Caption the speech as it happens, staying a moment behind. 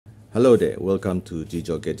Hello there, welcome to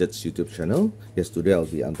GIJO Gadgets YouTube channel. Yes, today I'll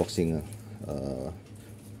be unboxing a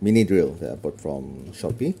mini drill that I bought from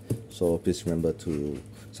Shopee. So please remember to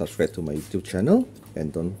subscribe to my YouTube channel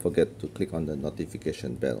and don't forget to click on the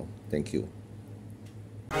notification bell. Thank you.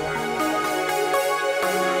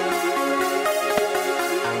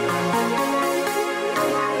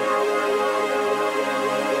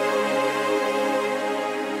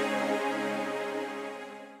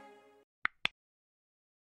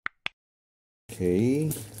 Okay,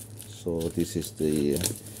 so this is the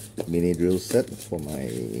mini drill set for my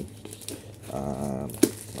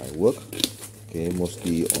my work. Okay,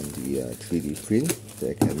 mostly on the 3D print that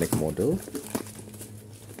I can make model.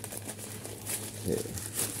 Okay,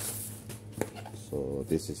 so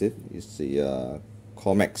this is it. It's the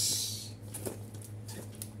KOMAX.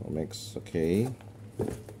 Okay,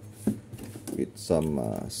 with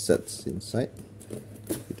some sets inside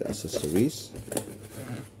with the accessories.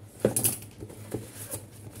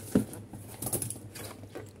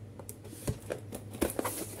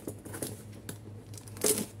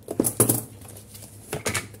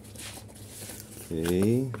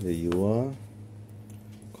 Okay, there you are.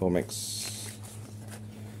 KOMAX.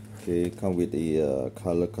 Okay, come with the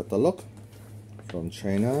color catalog from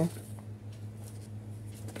China.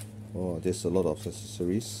 Oh, there's a lot of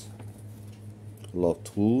accessories, a lot of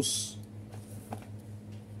tools.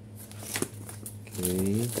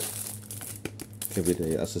 Okay, okay, with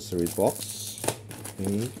the accessory box.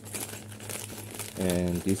 Okay,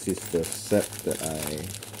 and this is the set that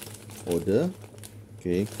I ordered.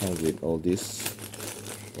 Okay, come with all these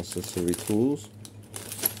accessory tools.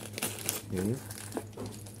 Okay,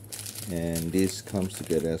 and this comes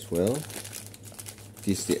together as well.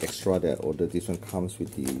 This is the extra that I ordered. This one comes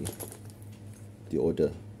with the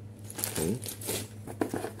order. Okay,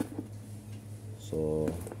 so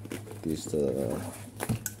this is the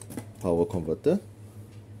power converter.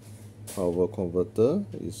 Power converter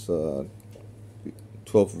is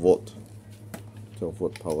 12 volt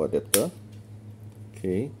power adapter.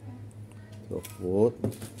 Okay, 12 volt.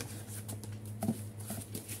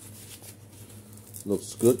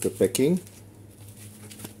 Looks good, the packing.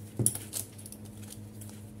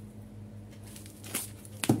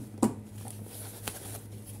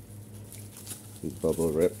 With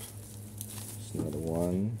bubble wrap. There's another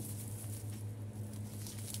one.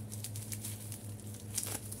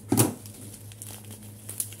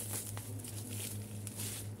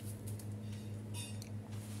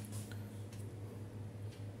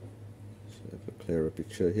 Clearer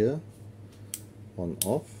picture here. On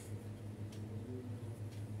off.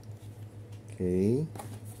 Okay,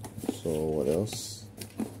 so what else?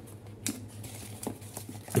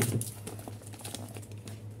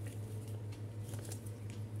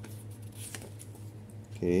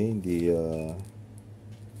 Okay, the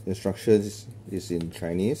instructions is in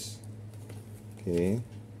Chinese. Okay.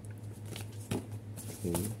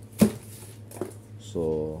 Okay,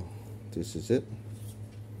 so this is it.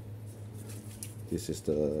 This is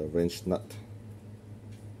the wrench nut.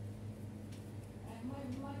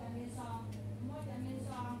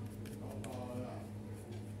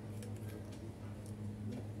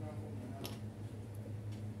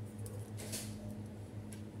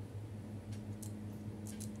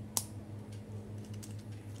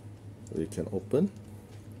 So you can open,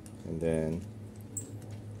 and then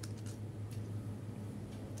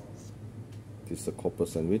this is the copper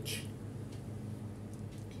sandwich.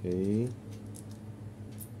 Okay.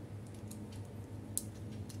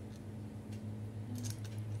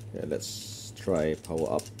 Yeah, let's try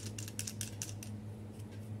power up.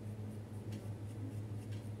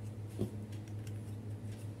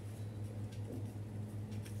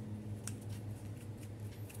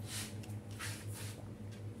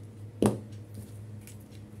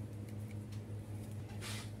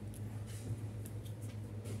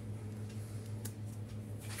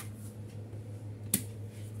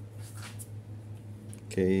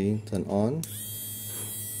 Okay, turn on.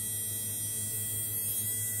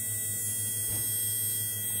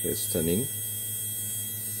 It's turning.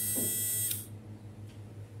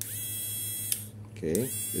 Okay,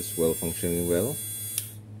 it's well functioning well.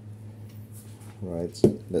 Right,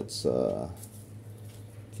 let's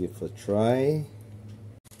give a try.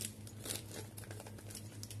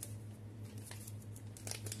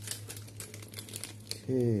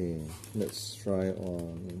 Okay, let's try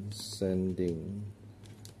on sanding.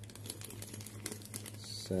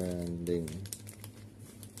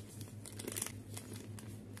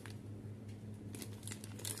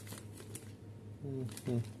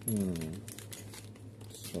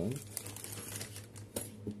 This one.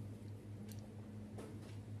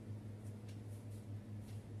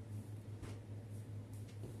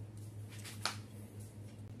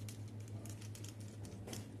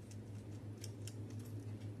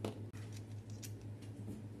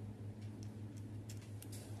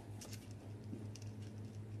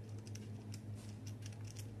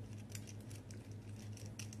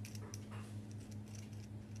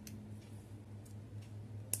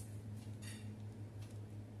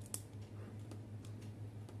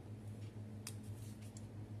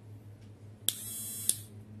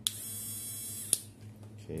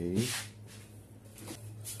 Okay,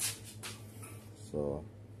 so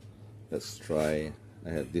let's try. I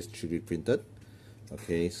have this 3D printed.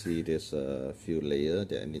 Okay, see there's a few layers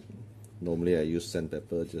that I need. Normally I use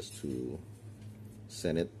sandpaper just to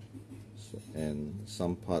sand it, so, and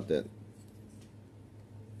some part that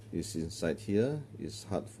is inside here is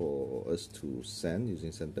hard for us to sand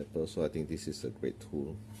using sandpaper, so I think this is a great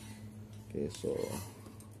tool. Okay, so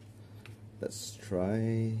let's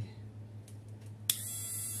try.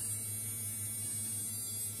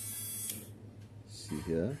 See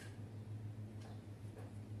here.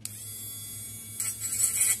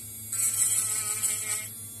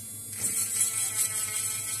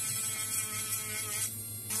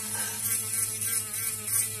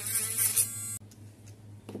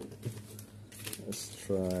 Let's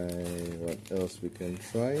try what else we can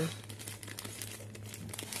try.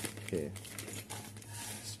 Okay,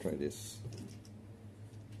 let's try this.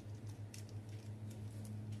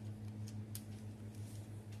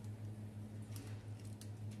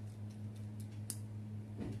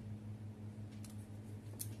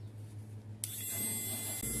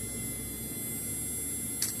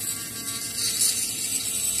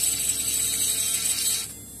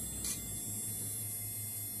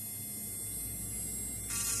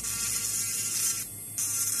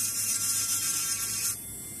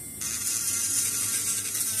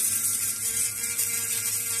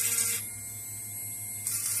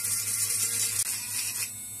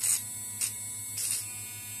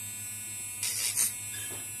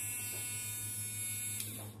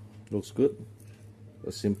 Looks good.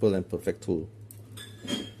 A simple and perfect tool.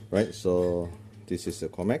 Right, so this is a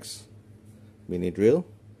KOMAX mini drill.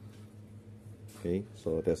 Okay,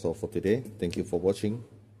 so that's all for today. Thank you for watching.